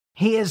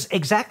Here's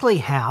exactly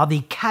how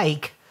the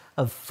cake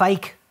of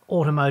fake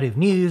automotive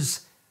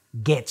news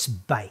gets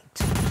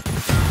baked.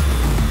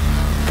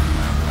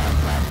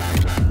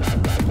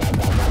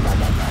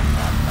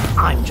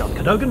 I'm John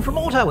Cadogan from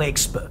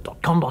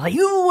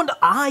AutoExpert.com.au and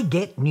I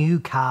get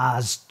new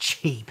cars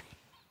cheap.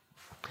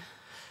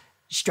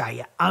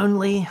 Australia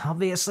only,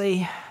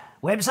 obviously.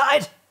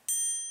 Website?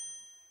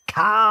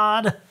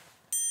 Card.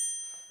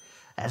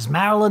 As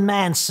Marilyn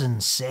Manson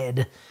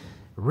said,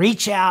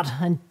 reach out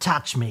and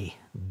touch me,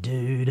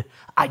 dude.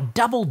 I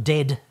double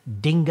dead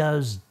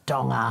dingo's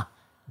donger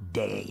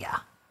dare ya.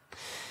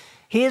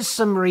 Here's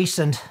some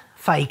recent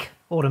fake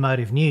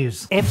automotive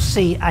news.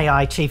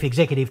 FCAI Chief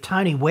Executive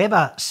Tony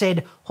Webber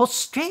said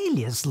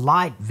Australia's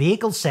light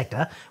vehicle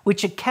sector,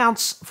 which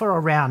accounts for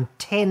around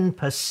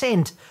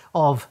 10%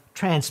 of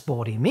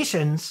transport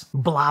emissions,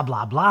 blah,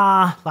 blah,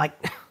 blah. Like,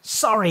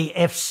 sorry,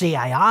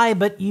 FCAI,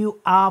 but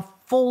you are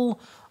full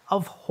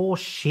of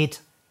horse shit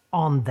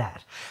on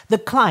that. The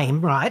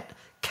claim, right,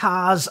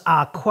 cars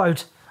are,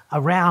 quote,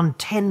 around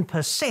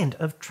 10%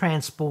 of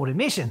transport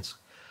emissions.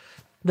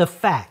 The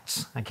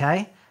facts,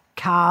 okay?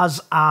 Cars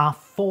are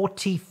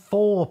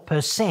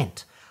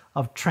 44%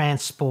 of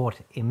transport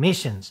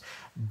emissions.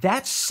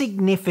 That's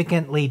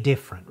significantly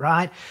different,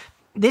 right?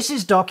 This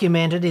is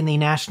documented in the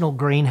National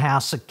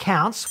Greenhouse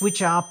Accounts,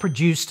 which are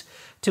produced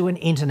to an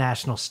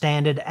international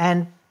standard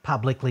and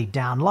publicly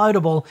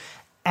downloadable,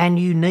 and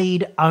you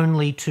need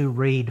only to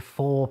read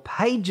 4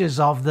 pages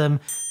of them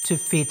to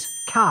fit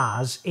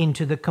cars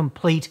into the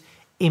complete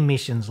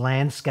emissions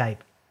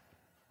landscape.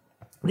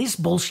 This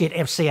bullshit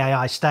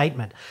FCAI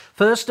statement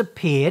first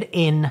appeared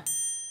in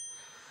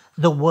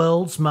the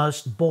world's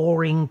most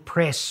boring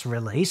press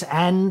release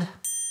and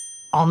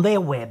on their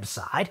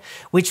website,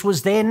 which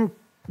was then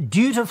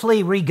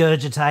dutifully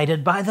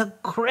regurgitated by the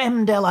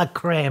creme de la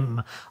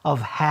creme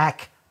of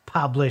hack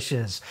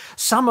publishers,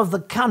 some of the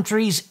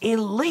country's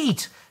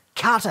elite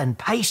cut and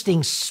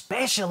pasting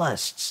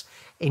specialists,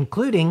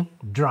 including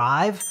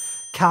Drive,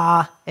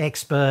 Car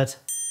Expert,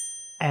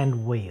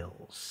 and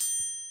Wheels.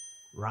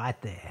 Right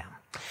there.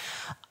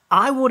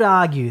 I would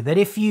argue that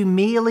if you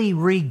merely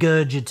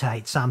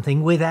regurgitate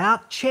something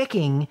without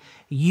checking,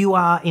 you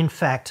are in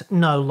fact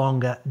no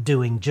longer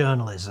doing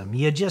journalism.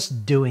 You're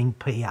just doing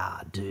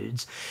PR,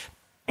 dudes.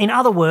 In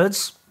other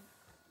words,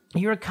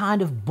 you're a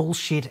kind of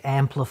bullshit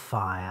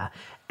amplifier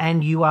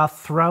and you are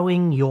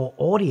throwing your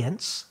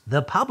audience,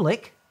 the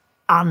public,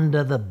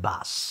 under the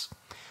bus.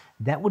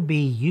 That would be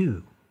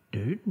you,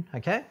 dude,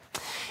 okay?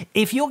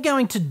 If you're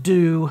going to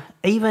do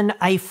even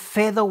a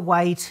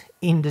featherweight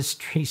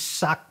industry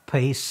suck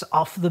piece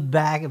off the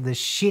back of the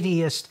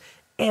shittiest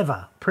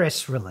ever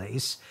press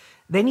release,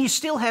 then you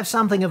still have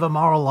something of a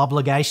moral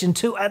obligation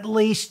to at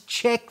least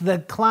check the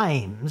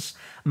claims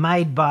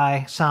made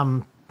by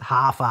some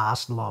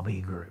half-assed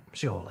lobby group,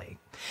 surely.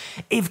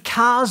 If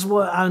cars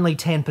were only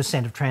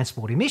 10% of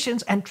transport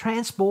emissions and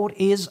transport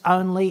is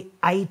only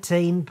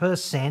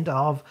 18%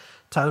 of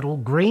total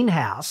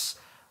greenhouse,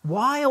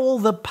 why all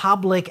the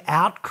public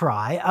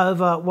outcry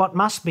over what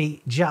must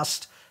be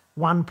just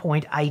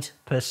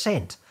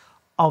 1.8%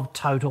 of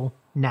total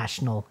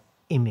national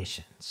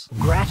emissions?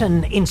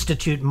 Grattan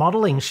Institute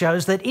modelling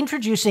shows that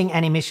introducing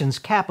an emissions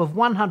cap of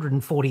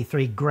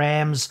 143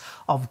 grams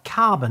of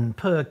carbon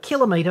per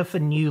kilometre for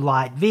new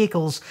light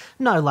vehicles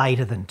no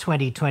later than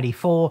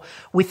 2024,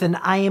 with an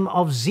aim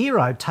of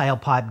zero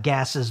tailpipe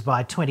gases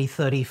by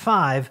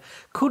 2035,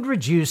 could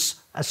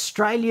reduce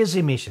Australia's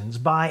emissions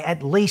by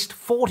at least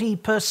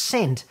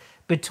 40%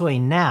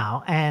 between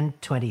now and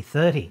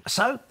 2030.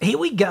 So here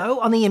we go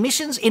on the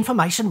emissions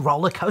information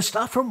roller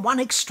coaster from one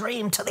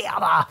extreme to the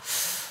other.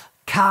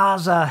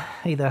 Cars are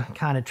either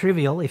kind of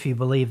trivial if you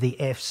believe the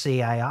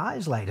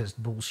FCAI's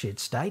latest bullshit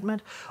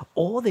statement,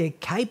 or they're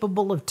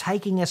capable of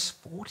taking us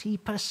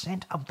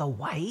 40% of the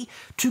way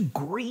to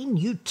green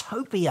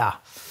utopia.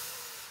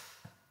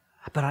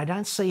 But I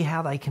don't see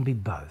how they can be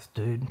both,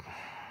 dude.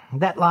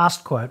 That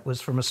last quote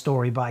was from a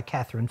story by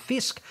Catherine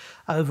Fisk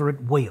over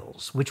at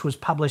Wheels, which was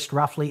published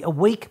roughly a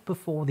week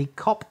before the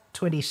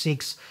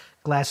COP26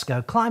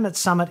 Glasgow Climate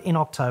Summit in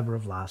October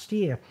of last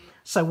year.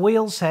 So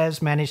Wheels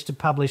has managed to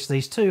publish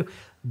these two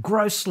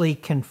grossly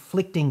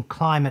conflicting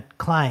climate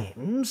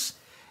claims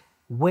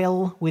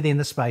well within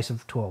the space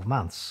of 12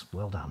 months.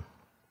 Well done.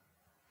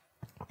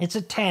 It's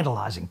a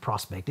tantalising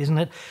prospect, isn't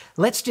it?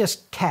 Let's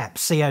just cap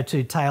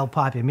CO2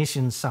 tailpipe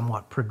emissions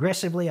somewhat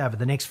progressively over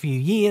the next few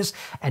years,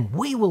 and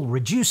we will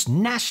reduce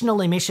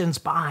national emissions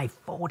by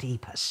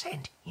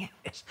 40%.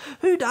 Yes.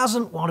 Who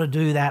doesn't want to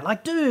do that?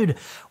 Like, dude,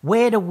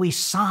 where do we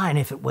sign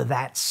if it were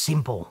that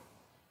simple?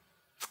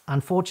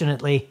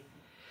 Unfortunately,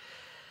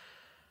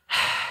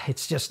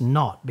 it's just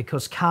not,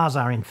 because cars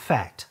are in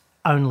fact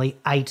only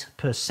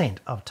 8%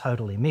 of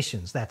total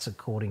emissions. That's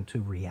according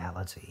to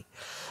reality.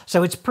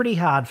 So it's pretty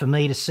hard for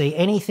me to see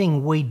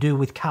anything we do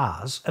with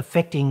cars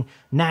affecting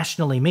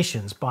national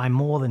emissions by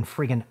more than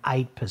friggin'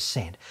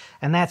 8%.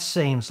 And that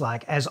seems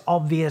like as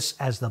obvious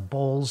as the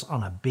balls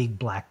on a big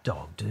black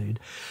dog, dude.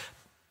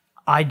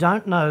 I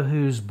don't know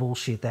whose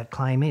bullshit that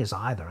claim is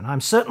either, and I'm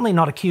certainly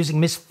not accusing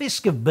Miss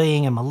Fisk of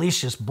being a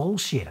malicious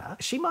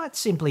bullshitter. She might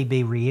simply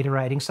be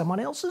reiterating someone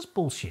else's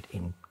bullshit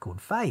in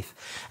good faith.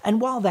 And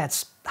while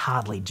that's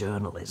hardly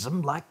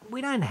journalism, like,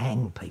 we don't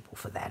hang people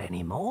for that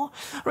anymore,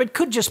 or it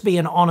could just be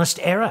an honest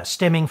error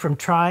stemming from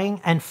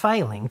trying and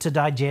failing to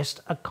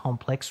digest a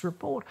complex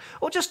report,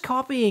 or just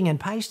copying and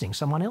pasting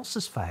someone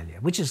else's failure,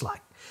 which is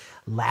like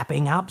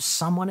lapping up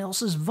someone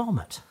else's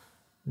vomit.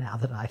 Now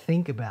that I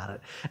think about it.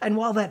 And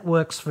while that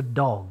works for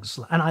dogs,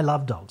 and I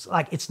love dogs,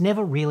 like, it's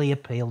never really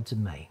appealed to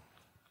me.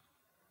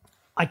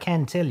 I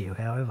can tell you,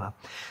 however,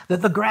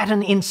 that the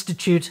Grattan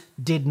Institute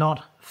did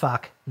not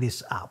fuck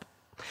this up.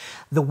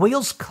 The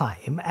Wheels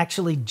claim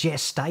actually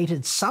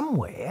gestated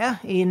somewhere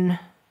in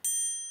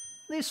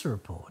this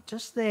report,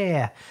 just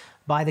there,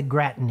 by the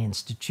Grattan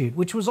Institute,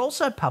 which was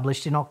also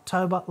published in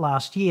October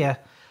last year,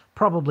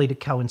 probably to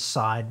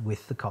coincide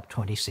with the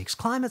COP26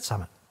 climate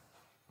summit.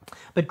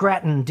 But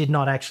Grattan did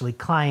not actually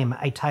claim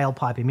a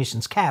tailpipe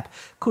emissions cap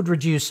could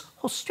reduce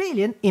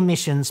Australian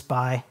emissions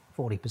by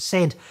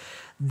 40%.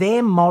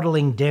 Their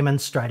modelling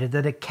demonstrated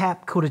that a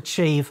cap could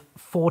achieve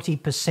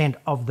 40%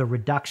 of the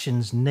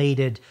reductions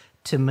needed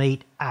to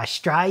meet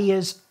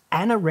Australia's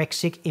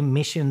anorexic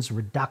emissions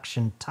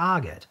reduction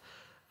target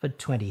for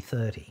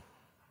 2030.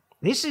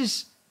 This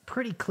is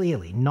pretty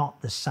clearly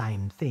not the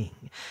same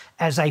thing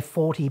as a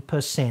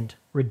 40%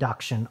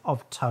 reduction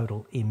of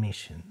total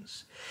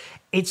emissions.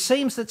 It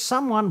seems that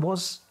someone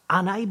was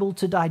unable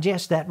to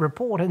digest that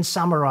report and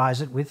summarise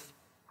it with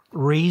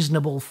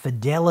reasonable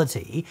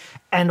fidelity,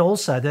 and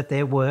also that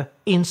there were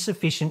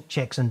insufficient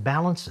checks and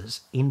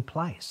balances in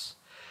place.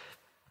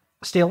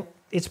 Still,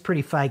 it's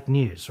pretty fake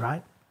news,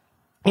 right?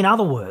 In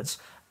other words,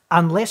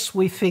 unless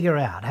we figure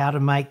out how to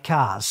make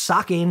cars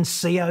suck in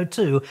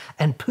CO2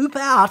 and poop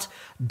out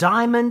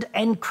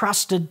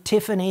diamond-encrusted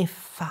Tiffany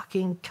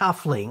fucking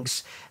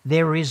cufflinks,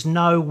 there is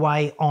no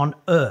way on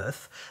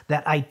earth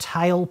that a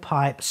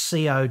tailpipe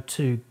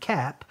CO2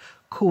 cap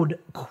could,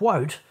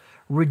 quote,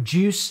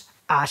 reduce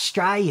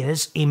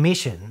Australia's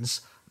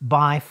emissions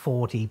by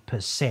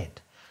 40%.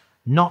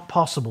 Not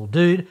possible,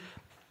 dude.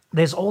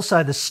 There's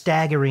also the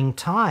staggering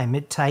time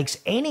it takes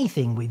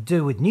anything we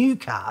do with new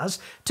cars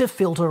to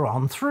filter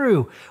on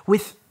through,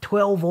 with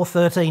 12 or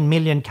 13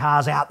 million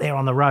cars out there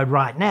on the road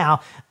right now,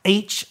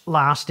 each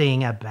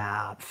lasting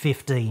about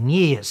 15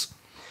 years.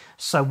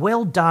 So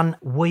well done,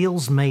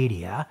 Wheels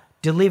Media,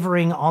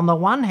 delivering, on the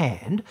one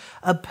hand,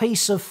 a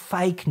piece of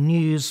fake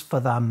news for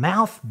the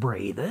mouth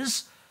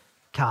breathers.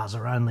 Cars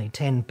are only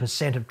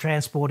 10% of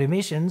transport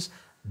emissions.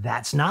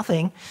 That's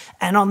nothing.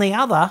 And on the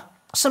other,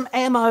 some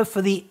ammo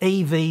for the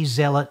EV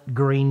zealot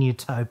green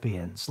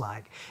utopians.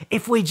 Like,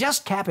 if we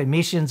just cap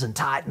emissions and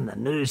tighten the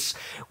noose,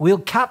 we'll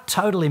cut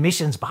total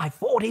emissions by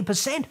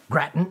 40%.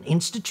 Grattan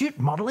Institute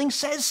modelling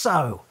says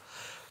so.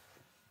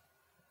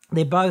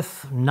 They're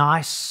both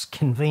nice,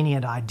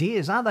 convenient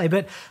ideas, aren't they?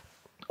 But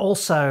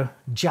also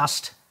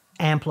just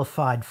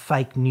amplified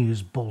fake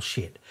news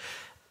bullshit.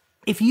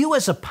 If you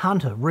as a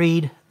punter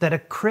read that a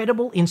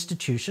credible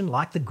institution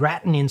like the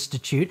Grattan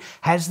Institute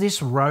has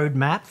this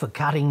roadmap for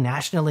cutting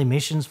national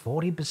emissions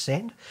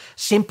 40%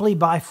 simply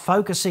by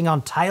focusing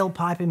on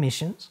tailpipe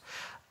emissions,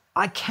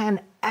 I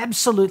can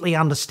absolutely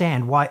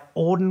understand why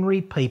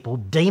ordinary people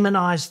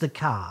demonise the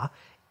car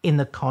in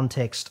the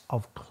context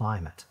of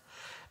climate.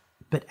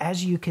 But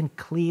as you can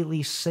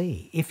clearly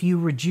see, if you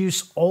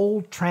reduce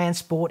all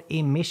transport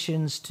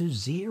emissions to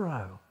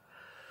zero,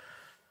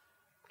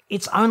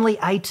 it's only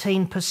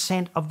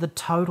 18% of the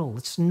total.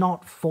 It's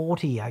not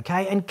 40,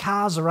 okay? And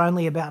cars are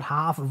only about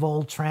half of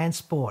all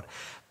transport.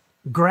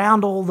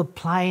 Ground all the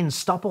planes,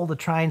 stop all the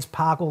trains,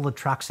 park all the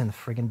trucks in the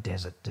friggin'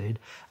 desert, dude.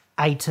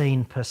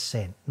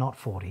 18%, not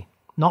 40.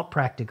 Not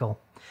practical.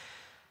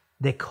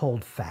 They're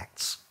called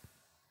facts.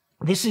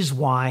 This is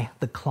why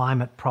the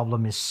climate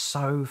problem is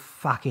so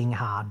fucking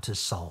hard to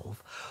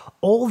solve.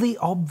 All the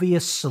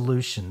obvious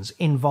solutions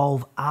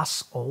involve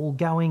us all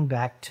going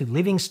back to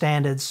living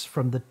standards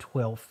from the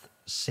 12th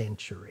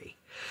century.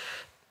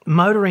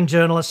 Motoring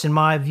journalists, in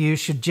my view,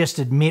 should just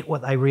admit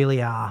what they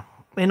really are.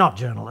 They're not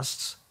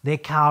journalists. They're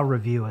car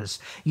reviewers.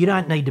 You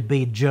don't need to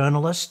be a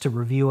journalist to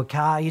review a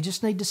car. You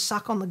just need to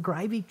suck on the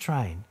gravy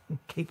train and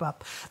keep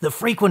up the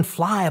frequent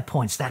flyer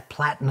points, that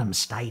platinum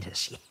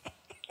status.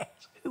 Yes,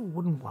 who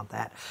wouldn't want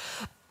that?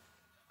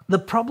 The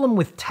problem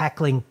with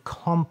tackling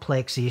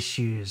complex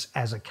issues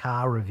as a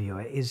car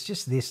reviewer is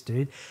just this,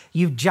 dude.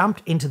 You've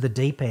jumped into the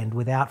deep end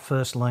without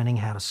first learning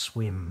how to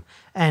swim.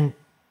 And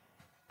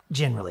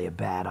generally a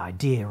bad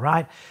idea,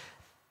 right?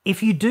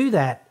 If you do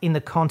that in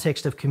the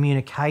context of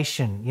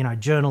communication,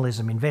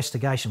 journalism,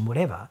 investigation,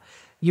 whatever,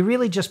 you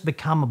really just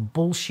become a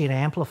bullshit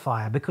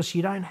amplifier because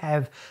you don't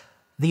have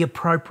the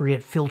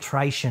appropriate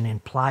filtration in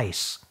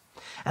place.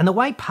 And the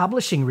way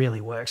publishing really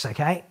works,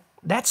 okay,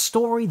 that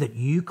story that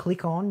you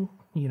click on,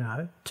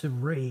 to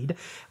read,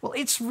 well,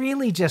 it's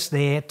really just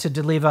there to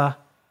deliver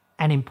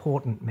an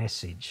important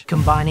message.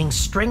 Combining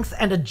strength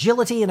and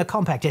agility in a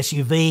compact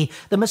SUV,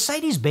 the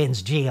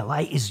Mercedes-Benz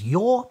GLA is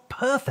your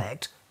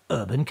perfect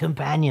urban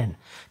companion.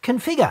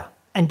 Configure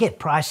and get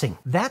pricing.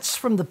 That's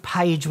from the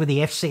page with the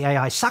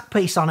FCAI suck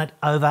piece on it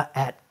over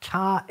at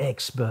Car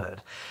Expert.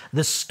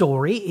 The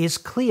story is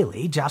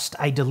clearly just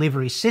a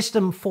delivery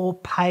system for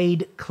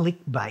paid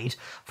clickbait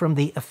from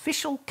the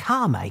official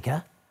car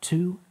maker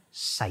to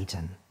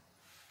Satan.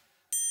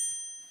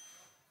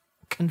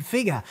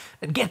 Configure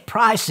and get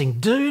pricing,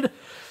 dude.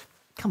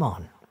 Come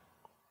on.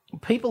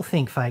 People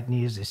think fake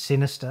news is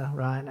sinister,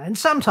 right? And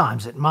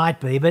sometimes it might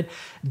be, but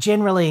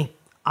generally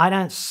I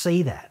don't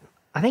see that.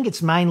 I think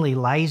it's mainly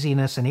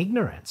laziness and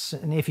ignorance.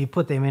 And if you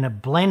put them in a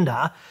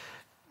blender,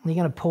 you're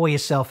going to pour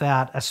yourself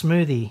out a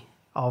smoothie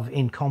of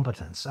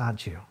incompetence,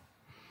 aren't you?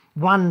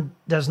 One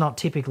does not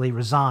typically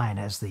resign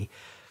as the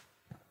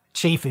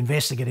chief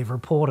investigative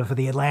reporter for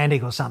The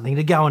Atlantic or something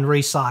to go and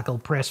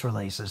recycle press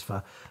releases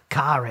for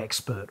Car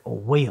Expert or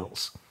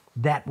Wheels.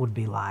 That would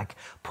be like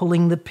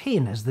pulling the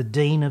pin as the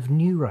dean of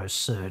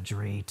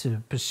neurosurgery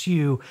to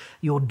pursue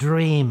your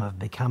dream of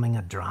becoming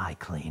a dry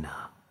cleaner.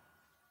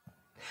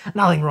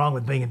 Nothing wrong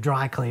with being a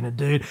dry cleaner,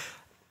 dude,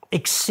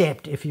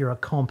 except if you're a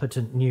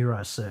competent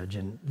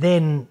neurosurgeon.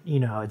 Then,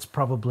 it's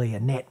probably a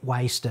net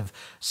waste of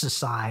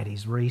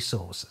society's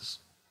resources.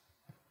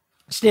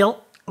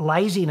 Still,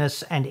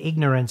 laziness and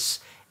ignorance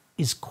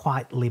is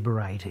quite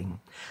liberating.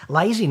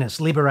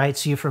 Laziness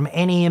liberates you from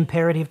any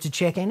imperative to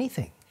check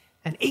anything,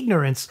 and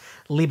ignorance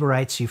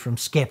liberates you from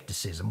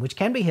skepticism, which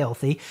can be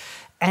healthy,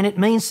 and it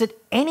means that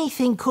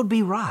anything could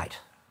be right,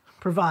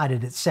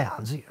 provided it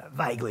sounds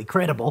vaguely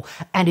credible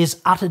and is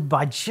uttered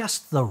by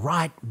just the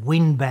right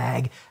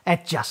windbag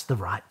at just the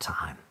right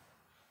time.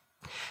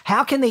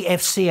 How can the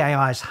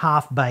FCAI's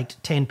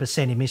half-baked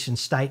 10% emission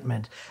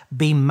statement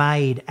be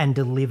made and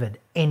delivered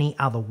any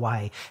other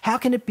way? How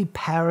can it be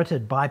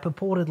parroted by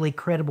purportedly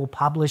credible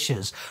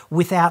publishers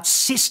without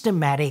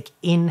systematic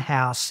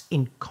in-house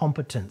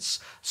incompetence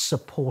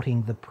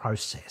supporting the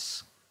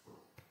process?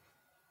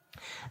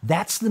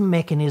 That's the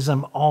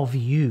mechanism of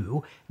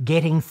you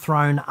getting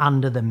thrown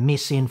under the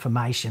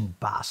misinformation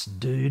bus,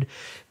 dude.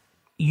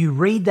 You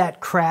read that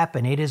crap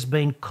and it has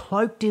been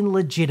cloaked in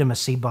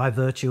legitimacy by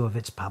virtue of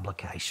its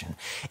publication.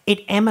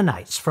 It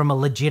emanates from a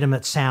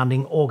legitimate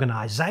sounding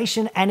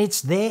organisation and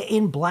it's there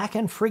in black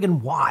and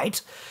friggin'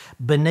 white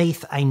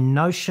beneath a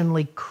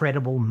notionally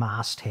credible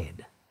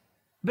masthead.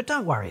 But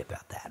don't worry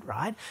about that,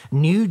 right?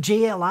 New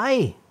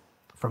GLA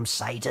from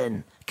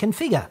Satan.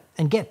 Configure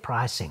and get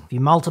pricing. If you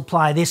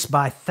multiply this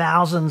by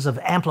thousands of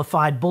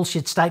amplified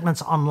bullshit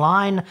statements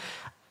online,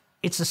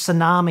 it's a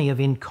tsunami of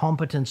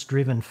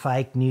incompetence-driven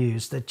fake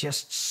news that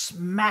just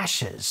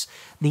smashes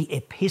the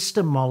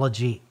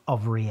epistemology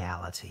of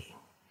reality.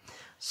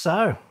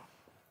 So,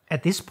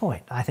 at this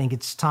point, I think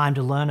it's time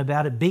to learn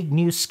about a big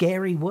new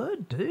scary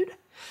word, dude.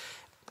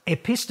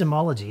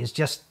 Epistemology is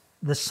just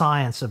the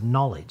science of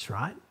knowledge,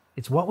 right?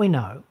 It's what we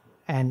know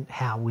and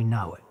how we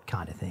know it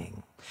kind of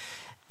thing.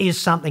 Is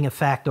something a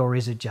fact or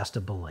is it just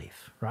a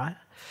belief, right?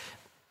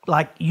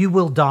 Like, you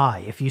will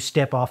die if you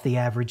step off the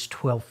average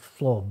 12th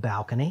floor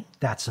balcony.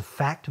 That's a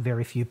fact.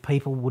 Very few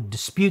people would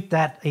dispute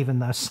that, even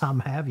though some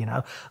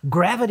have,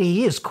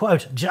 Gravity is,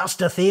 quote,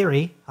 just a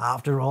theory,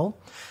 after all.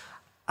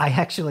 I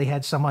actually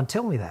had someone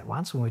tell me that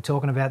once when we were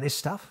talking about this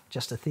stuff.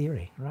 Just a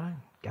theory, right?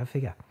 Go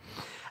figure.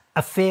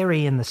 A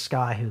fairy in the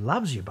sky who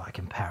loves you by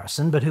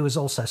comparison, but who is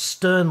also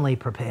sternly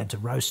prepared to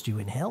roast you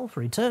in hell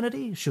for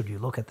eternity, should you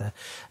look at the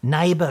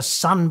neighbour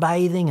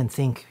sunbathing and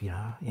think,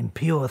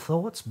 impure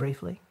thoughts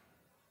briefly.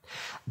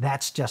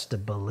 That's just a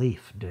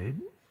belief, dude.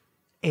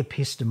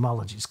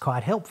 Epistemology is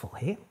quite helpful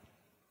here.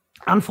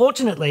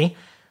 Unfortunately,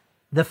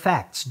 the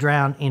facts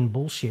drown in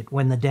bullshit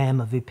when the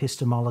dam of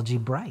epistemology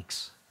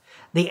breaks.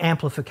 The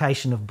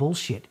amplification of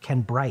bullshit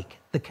can break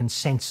the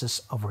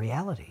consensus of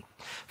reality.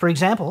 For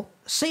example,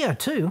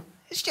 CO2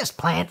 is just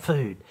plant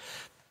food.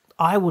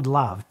 I would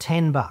love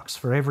 $10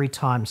 for every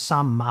time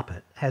some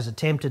muppet has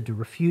attempted to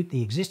refute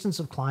the existence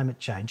of climate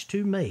change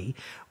to me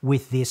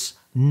with this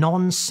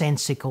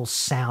nonsensical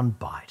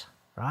soundbite,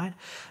 right?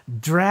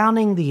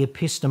 Drowning the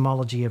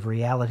epistemology of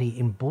reality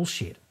in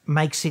bullshit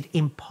makes it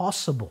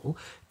impossible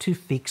to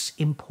fix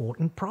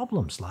important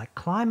problems like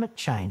climate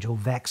change or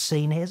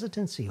vaccine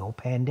hesitancy or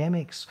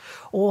pandemics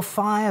or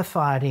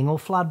firefighting or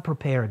flood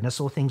preparedness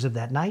or things of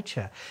that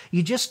nature.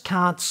 You just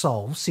can't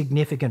solve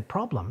significant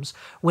problems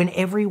when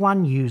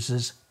everyone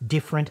uses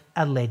different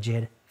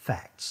alleged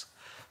facts.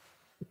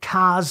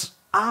 Cars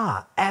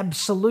are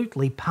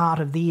absolutely part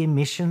of the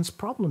emissions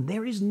problem.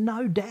 There is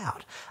no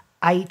doubt.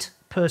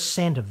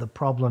 8% of the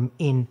problem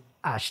in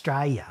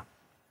Australia.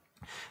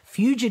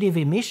 Fugitive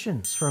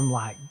emissions from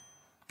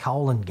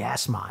coal and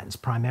gas mines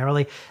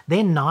primarily,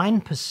 they're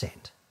 9%.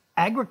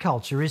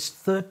 Agriculture is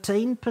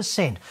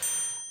 13%.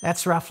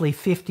 That's roughly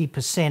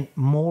 50%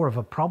 more of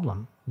a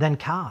problem than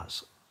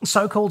cars.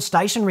 So-called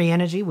stationary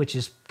energy, which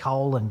is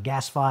coal and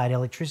gas-fired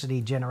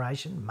electricity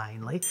generation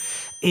mainly,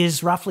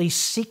 is roughly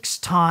 6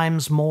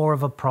 times more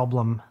of a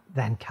problem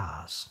than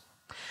cars.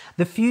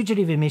 The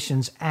fugitive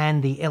emissions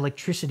and the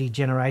electricity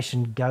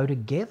generation go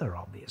together,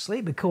 obviously,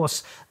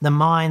 because the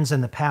mines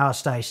and the power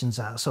stations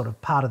are sort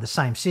of part of the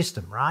same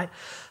system, right?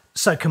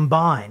 So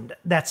combined,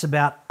 that's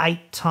about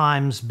 8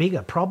 times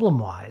bigger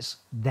problem-wise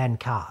than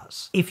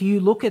cars. If you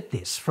look at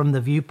this from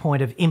the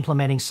viewpoint of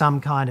implementing some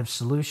kind of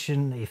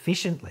solution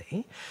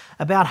efficiently,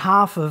 about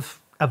half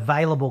of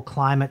available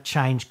climate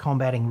change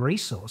combating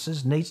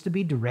resources needs to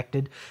be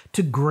directed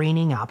to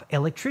greening up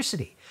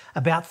electricity.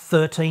 About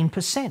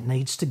 13%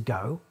 needs to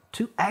go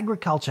to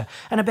agriculture,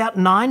 and about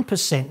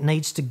 9%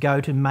 needs to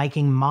go to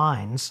making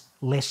mines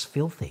less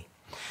filthy.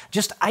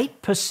 Just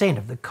 8%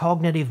 of the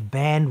cognitive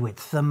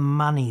bandwidth, the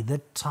money, the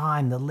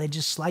time, the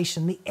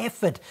legislation, the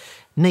effort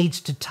needs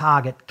to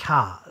target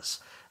cars.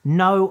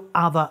 No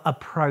other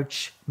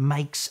approach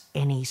makes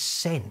any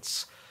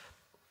sense.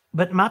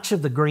 But much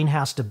of the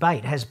greenhouse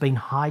debate has been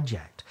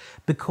hijacked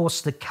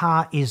because the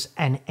car is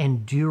an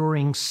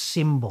enduring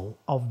symbol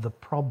of the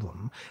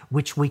problem,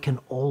 which we can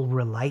all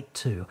relate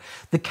to.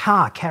 The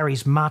car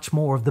carries much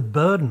more of the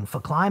burden for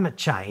climate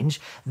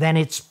change than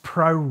its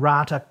pro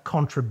rata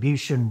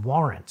contribution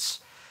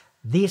warrants.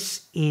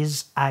 This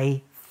is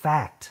a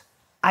fact.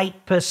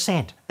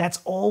 8%, that's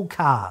all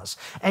cars.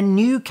 And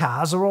new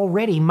cars are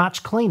already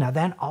much cleaner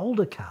than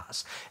older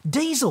cars.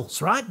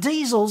 Diesels, right?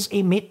 Diesels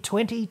emit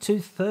 20 to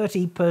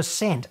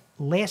 30%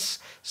 less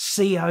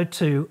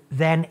CO2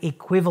 than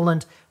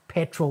equivalent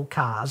petrol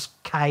cars,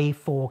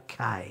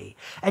 K4K.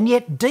 And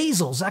yet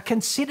diesels are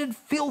considered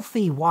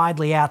filthy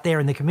widely out there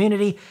in the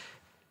community,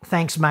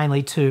 thanks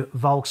mainly to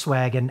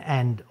Volkswagen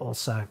and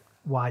also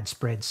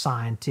widespread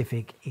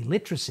scientific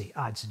illiteracy,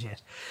 I'd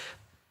suggest.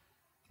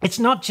 It's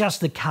not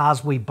just the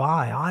cars we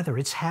buy either,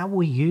 it's how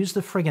we use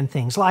the friggin'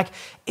 things. Like,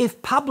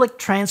 if public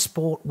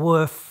transport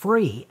were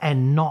free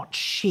and not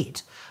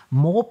shit,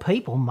 more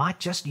people might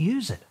just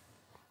use it.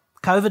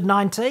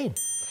 COVID-19,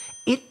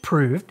 it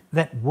proved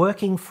that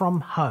working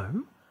from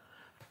home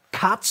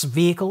cuts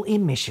vehicle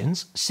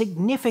emissions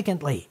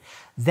significantly.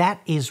 That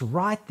is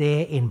right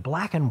there in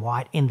black and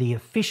white in the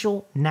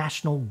official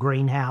national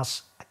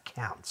greenhouse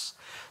accounts.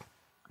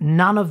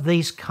 None of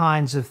these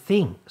kinds of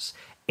things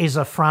is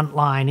a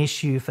frontline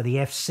issue for the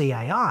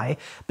FCAI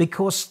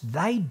because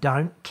they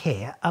don't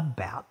care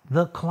about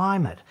the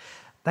climate.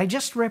 They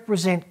just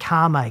represent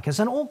car makers,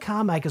 and all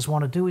car makers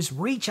want to do is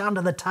reach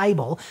under the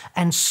table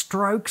and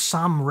stroke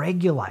some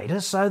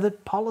regulator so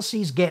that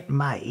policies get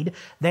made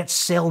that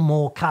sell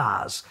more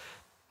cars.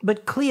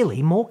 But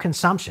clearly, more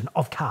consumption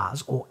of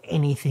cars or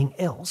anything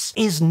else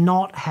is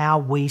not how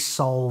we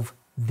solve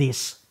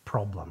this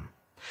problem.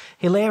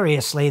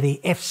 Hilariously, the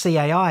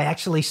FCAI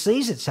actually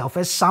sees itself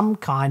as some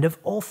kind of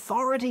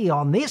authority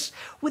on this,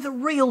 with a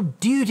real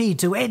duty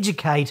to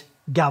educate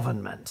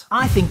government.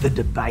 I think the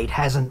debate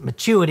hasn't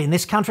matured in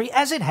this country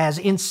as it has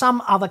in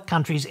some other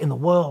countries in the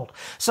world.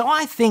 So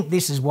I think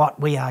this is what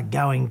we are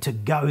going to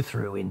go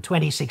through in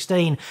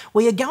 2016.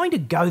 We are going to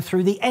go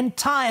through the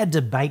entire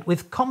debate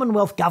with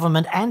Commonwealth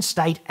government and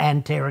state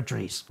and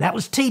territories. That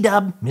was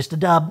T-Dub, Mr.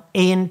 Dub,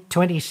 in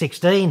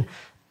 2016.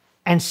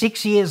 And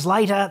 6 years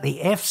later, the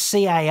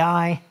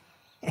FCAI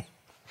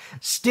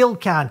still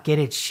can't get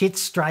its shit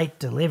straight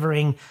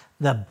delivering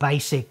the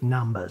basic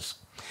numbers.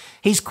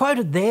 He's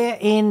quoted there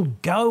in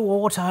Go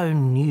Auto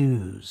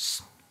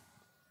News.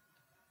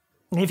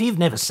 If you've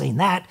never seen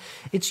that,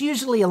 it's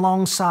usually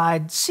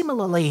alongside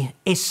similarly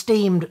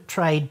esteemed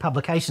trade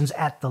publications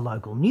at the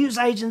local news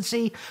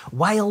agency,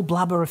 Whale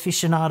Blubber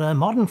Aficionado,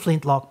 Modern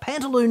Flintlock,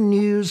 Pantaloon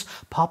News,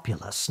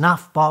 Popular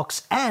Snuff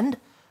Box, and,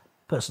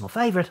 personal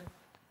favourite,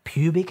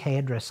 Pubic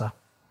Hairdresser.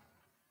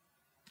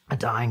 A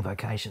dying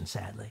vocation,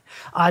 sadly.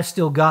 I've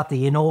still got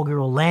the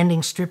inaugural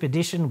landing strip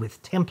edition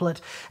with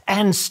template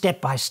and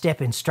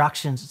step-by-step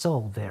instructions. It's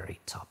all very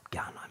Top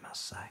Gun, I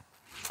must say.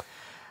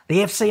 The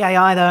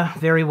FCAI, though,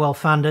 very well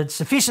funded,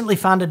 sufficiently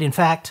funded, in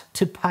fact,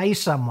 to pay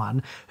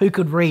someone who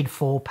could read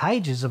 4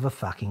 pages of a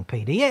fucking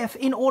PDF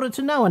in order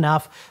to know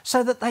enough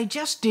so that they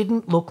just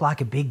didn't look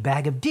like a big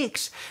bag of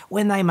dicks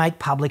when they make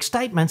public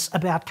statements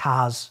about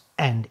cars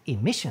and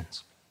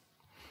emissions.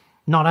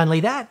 Not only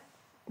that,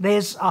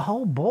 there's a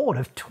whole board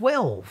of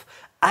 12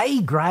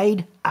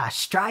 A-grade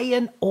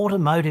Australian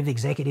automotive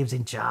executives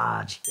in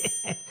charge.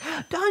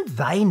 Don't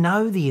they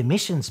know the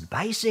emissions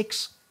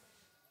basics?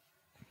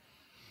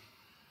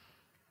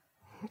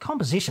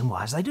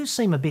 Composition-wise, they do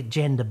seem a bit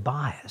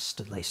gender-biased,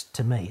 at least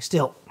to me.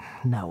 Still,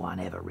 no one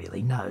ever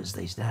really knows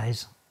these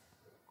days.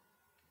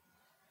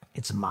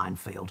 It's a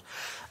minefield.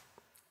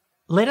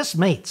 Let us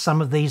meet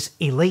some of these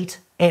elite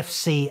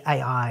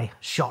FCAI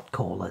shot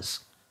callers.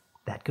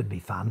 That could be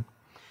fun.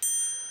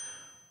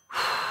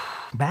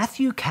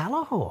 Matthew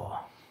Callahor,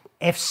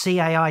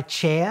 FCAI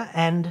chair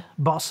and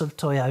boss of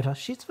Toyota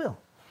Shitsville.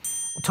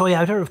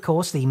 Toyota, of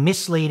course, the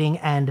misleading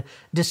and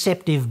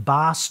deceptive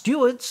bar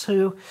stewards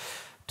who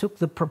took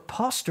the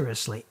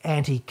preposterously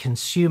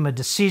anti-consumer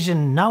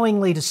decision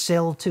knowingly to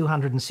sell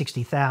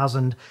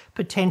 260,000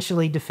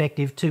 potentially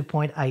defective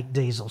 2.8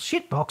 diesel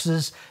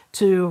shitboxes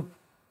to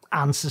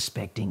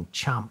unsuspecting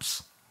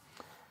chumps.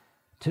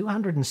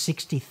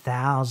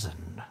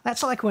 260,000.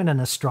 That's like when an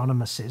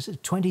astronomer says there's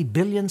 20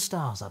 billion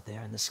stars up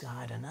there in the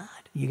sky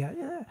tonight. You go,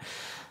 yeah.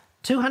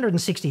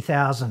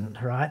 260,000,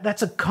 right?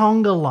 That's a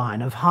conga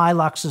line of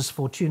Hiluxes,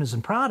 Fortunas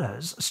and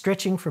Prados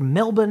stretching from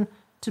Melbourne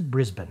to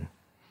Brisbane.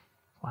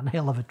 One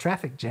hell of a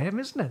traffic jam,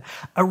 isn't it?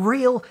 A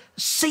real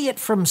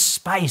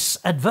see-it-from-space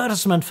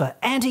advertisement for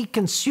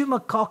anti-consumer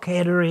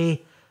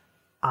cockheadery,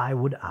 I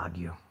would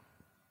argue.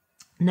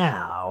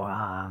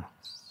 Now,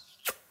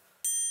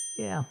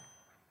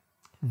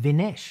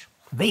 Vinesh,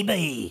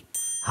 VB,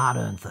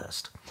 hard-earned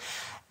thirst.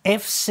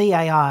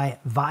 FCAI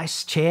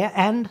Vice Chair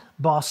and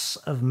boss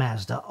of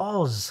Mazda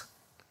Oz.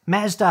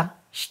 Mazda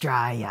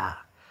Australia.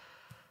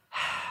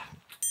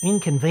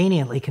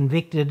 Inconveniently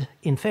convicted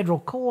in federal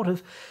court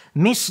of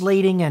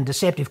misleading and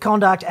deceptive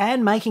conduct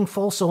and making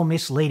false or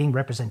misleading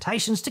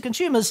representations to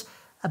consumers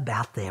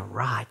about their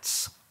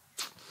rights.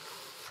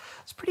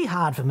 It's pretty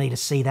hard for me to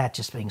see that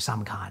just being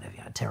some kind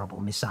of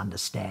terrible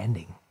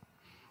misunderstanding.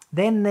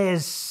 Then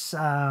there's...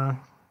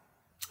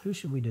 who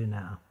should we do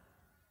now?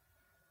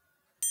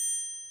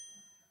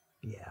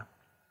 Yeah.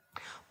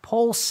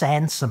 Paul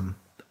Sansom,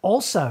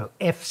 also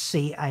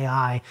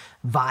FCAI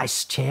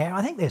Vice Chair.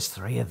 I think there's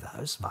 3 of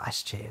those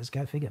Vice Chairs.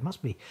 Go figure. It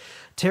must be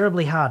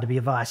terribly hard to be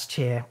a Vice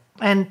Chair.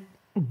 And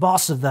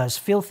boss of those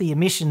filthy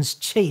emissions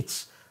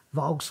cheats,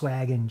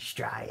 Volkswagen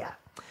Australia.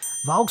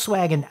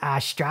 Volkswagen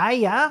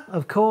Australia,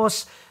 of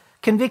course,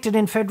 convicted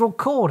in federal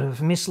court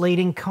of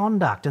misleading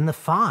conduct, and the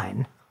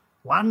fine,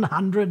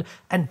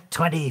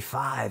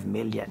 125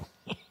 million.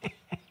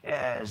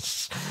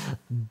 Yes.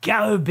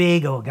 Go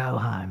big or go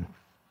home.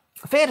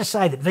 Fair to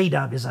say that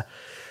VW is a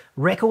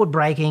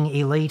record-breaking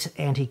elite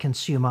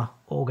anti-consumer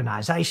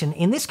organisation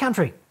in this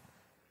country.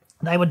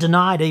 They were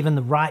denied even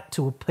the right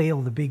to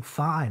appeal the big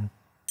fine.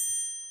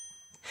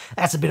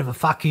 That's a bit of a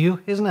fuck you,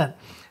 isn't it?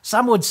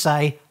 Some would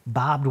say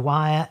barbed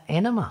wire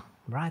enema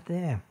right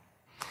there.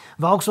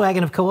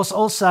 Volkswagen, of course,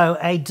 also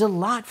a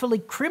delightfully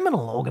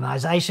criminal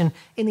organisation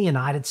in the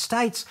United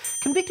States,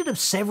 convicted of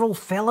several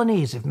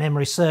felonies, if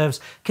memory serves: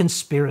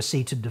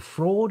 conspiracy to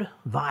defraud,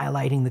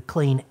 violating the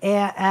Clean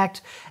Air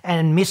Act,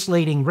 and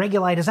misleading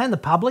regulators and the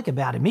public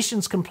about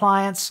emissions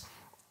compliance,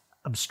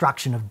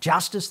 obstruction of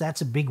justice,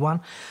 that's a big one,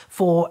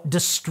 for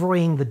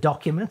destroying the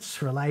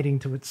documents relating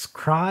to its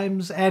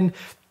crimes, and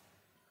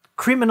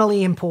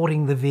criminally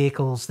importing the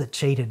vehicles that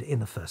cheated in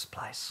the first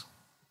place.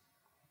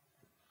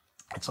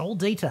 It's all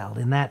detailed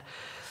in that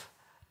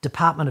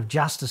Department of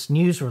Justice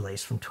news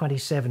release from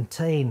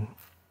 2017.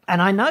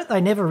 And I note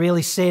they never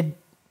really said,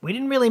 we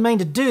didn't really mean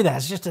to do that,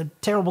 it's just a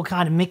terrible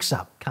kind of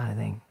mix-up kind of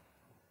thing,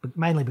 but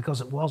mainly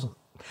because it wasn't.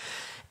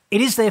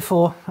 It is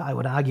therefore, I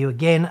would argue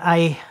again,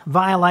 a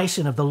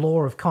violation of the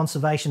law of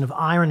conservation of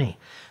irony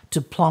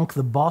to plonk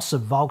the boss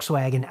of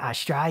Volkswagen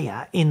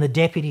Australia in the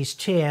deputy's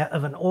chair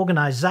of an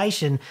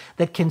organisation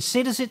that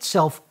considers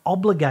itself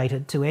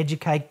obligated to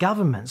educate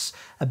governments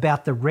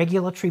about the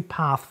regulatory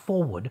path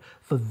forward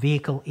for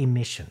vehicle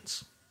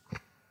emissions.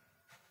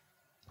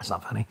 That's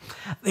not funny.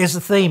 There's a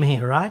theme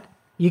here, right?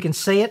 You can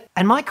see it.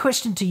 And my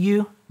question to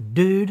you,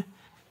 dude,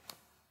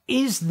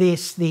 is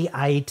this the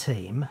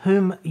A-team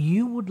whom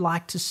you would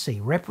like to see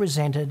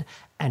represented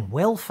and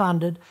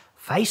well-funded,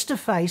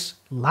 face-to-face,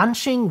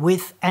 lunching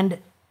with and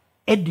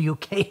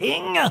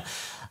educating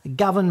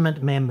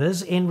government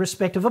members in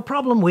respect of a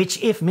problem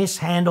which, if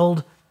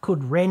mishandled,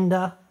 could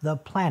render the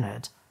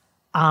planet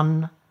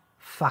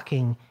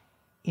unfucking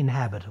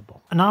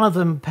inhabitable? None of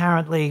them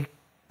apparently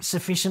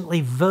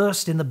sufficiently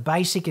versed in the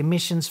basic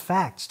emissions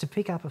facts to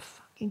pick up a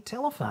fucking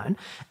telephone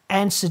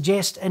and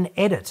suggest an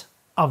edit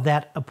of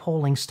that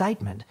appalling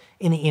statement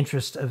in the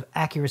interest of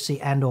accuracy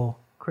and or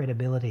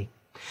credibility.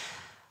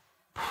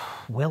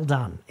 Well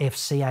done,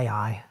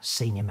 FCAI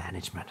senior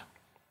management.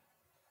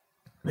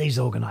 These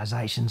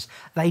organisations,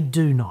 they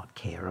do not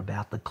care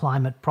about the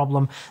climate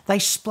problem. They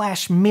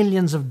splash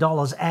millions of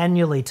dollars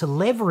annually to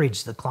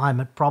leverage the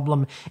climate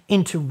problem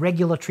into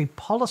regulatory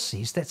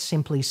policies that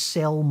simply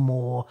sell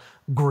more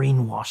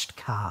greenwashed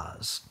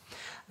cars.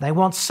 They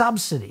want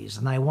subsidies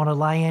and they want to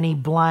lay any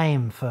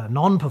blame for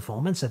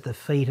non-performance at the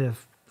feet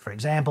of, for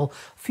example,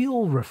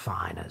 fuel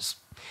refiners.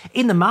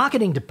 In the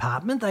marketing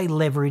department, they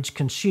leverage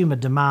consumer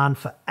demand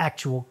for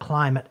actual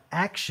climate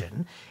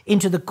action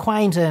into the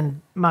quaint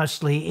and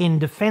mostly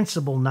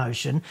indefensible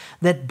notion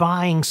that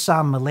buying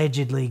some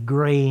allegedly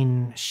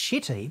green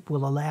shit heap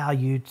will allow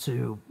you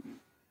to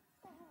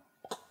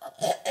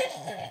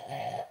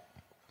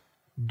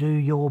do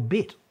your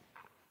bit.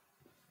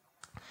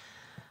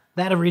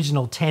 That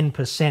original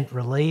 10%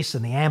 release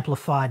and the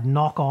amplified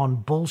knock-on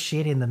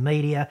bullshit in the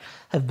media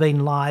have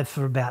been live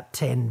for about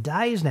 10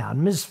 days now,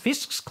 and Ms.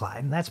 Fisk's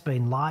claim that's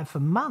been live for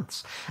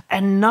months,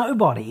 and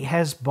nobody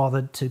has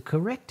bothered to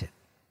correct it.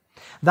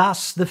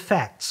 Thus, the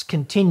facts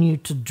continue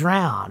to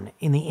drown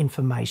in the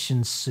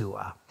information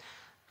sewer.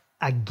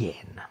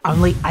 Again.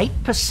 Only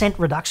 8%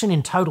 reduction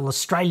in total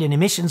Australian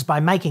emissions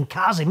by making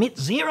cars emit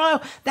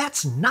zero?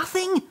 That's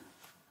nothing?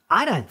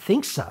 I don't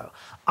think so.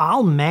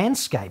 I'll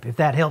manscape if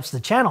that helps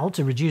the channel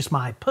to reduce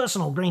my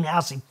personal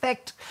greenhouse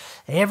effect.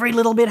 Every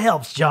little bit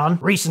helps, John.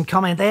 Recent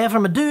comment there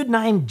from a dude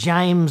named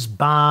James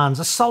Barnes,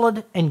 a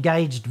solid,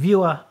 engaged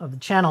viewer of the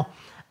channel.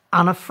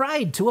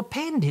 unafraid to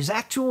append his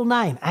actual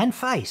name and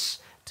face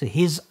to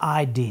his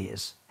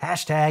ideas.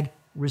 Hashtag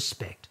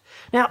respect.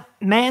 Now,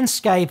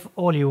 manscape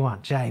all you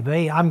want,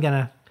 JB. I'm going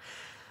to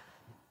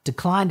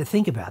decline to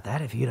think about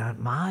that if you don't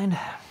mind.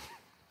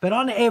 But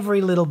on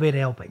every little bit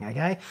helping,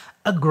 okay?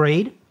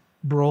 Agreed,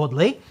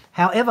 broadly.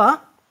 However,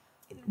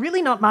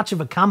 really not much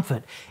of a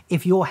comfort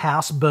if your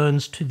house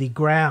burns to the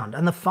ground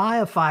and the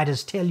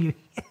firefighters tell you,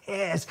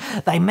 yes,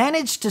 they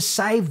managed to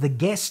save the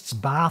guest's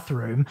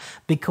bathroom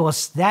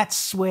because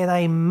that's where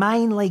they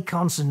mainly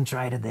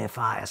concentrated their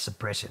fire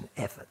suppression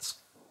efforts.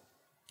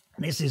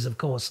 This is, of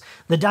course,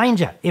 the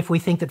danger if we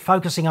think that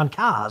focusing on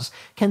cars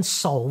can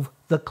solve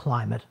the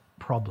climate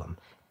problem.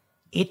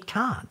 It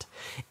can't.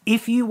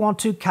 If you want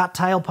to cut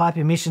tailpipe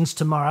emissions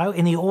tomorrow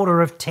in the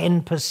order of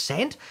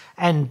 10%,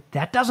 and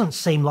that doesn't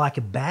seem like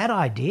a bad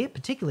idea,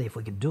 particularly if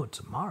we could do it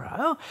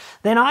tomorrow,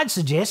 then I'd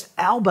suggest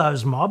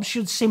Albo's Mob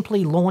should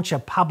simply launch a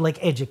public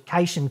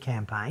education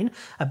campaign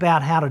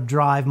about how to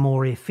drive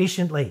more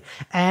efficiently.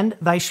 And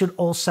they should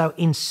also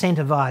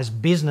incentivise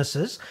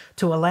businesses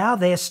to allow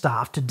their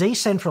staff to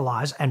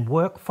decentralise and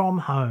work from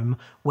home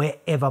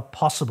wherever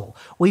possible.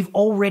 We've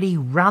already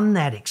run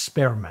that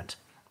experiment.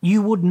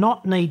 You would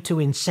not need to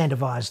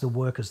incentivise the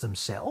workers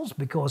themselves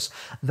because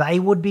they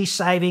would be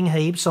saving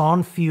heaps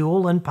on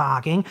fuel and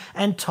parking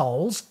and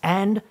tolls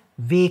and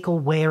vehicle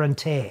wear and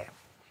tear.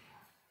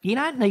 You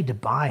don't need to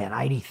buy an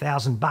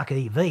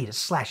 $80,000 EV to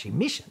slash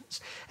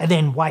emissions and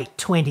then wait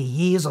 20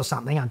 years or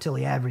something until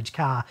the average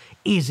car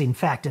is in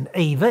fact an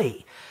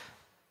EV.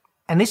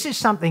 And this is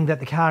something that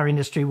the car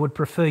industry would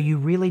prefer you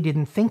really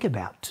didn't think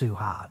about too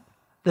hard.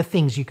 The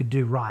things you could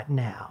do right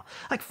now.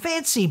 Like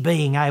fancy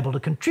being able to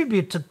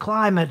contribute to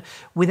climate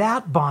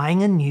without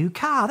buying a new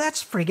car.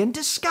 That's friggin'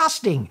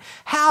 disgusting.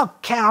 How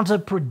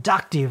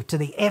counterproductive to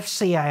the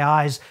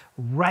FCAI's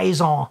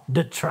raison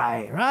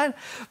d'etre, right?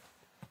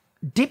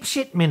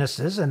 Dipshit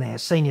ministers and their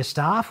senior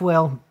staff,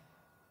 well,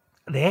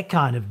 they're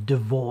kind of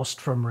divorced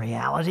from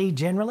reality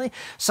generally,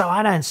 so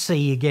I don't see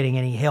you getting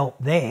any help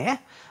there.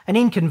 And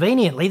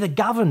inconveniently, the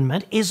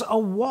government is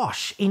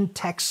awash in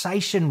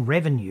taxation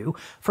revenue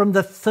from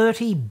the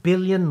 30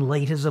 billion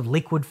litres of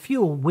liquid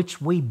fuel which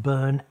we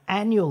burn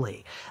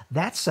annually.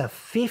 That's a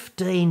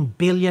 $15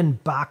 billion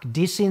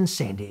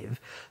disincentive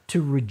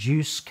to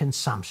reduce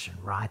consumption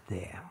right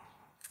there.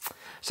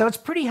 So it's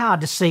pretty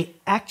hard to see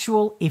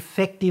actual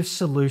effective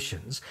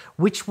solutions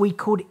which we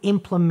could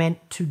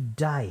implement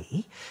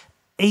today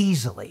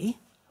easily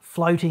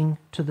floating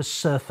to the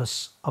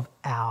surface of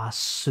our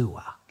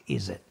sewer,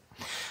 is it?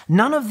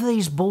 None of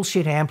these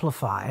bullshit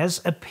amplifiers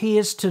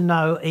appears to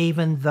know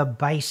even the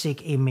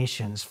basic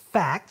emissions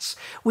facts,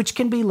 which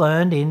can be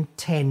learned in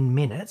 10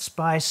 minutes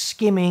by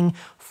skimming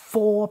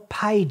 4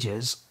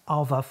 pages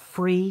of a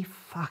free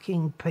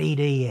fucking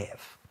PDF.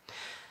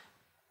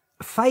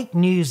 Fake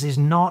news is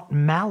not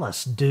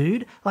malice,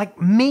 dude. Like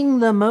Ming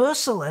the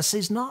Merciless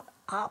is not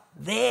up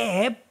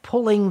there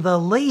pulling the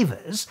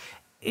levers.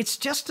 It's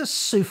just a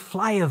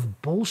souffle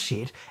of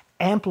bullshit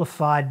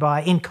amplified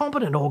by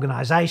incompetent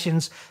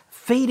organisations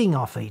feeding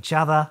off each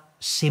other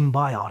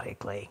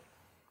symbiotically.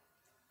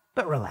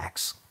 But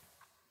relax.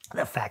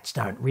 The facts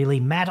don't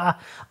really matter.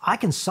 I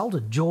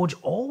consulted George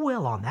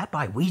Orwell on that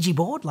by Ouija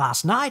board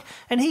last night,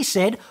 and he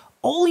said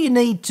all you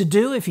need to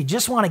do if you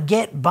just want to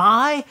get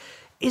by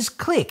is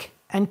click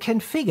and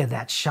configure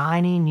that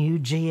shiny new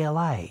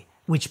GLA,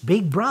 which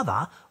Big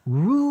Brother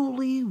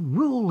really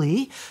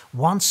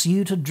wants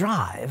you to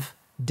drive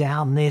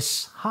down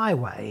this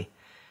highway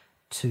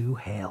to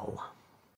hell.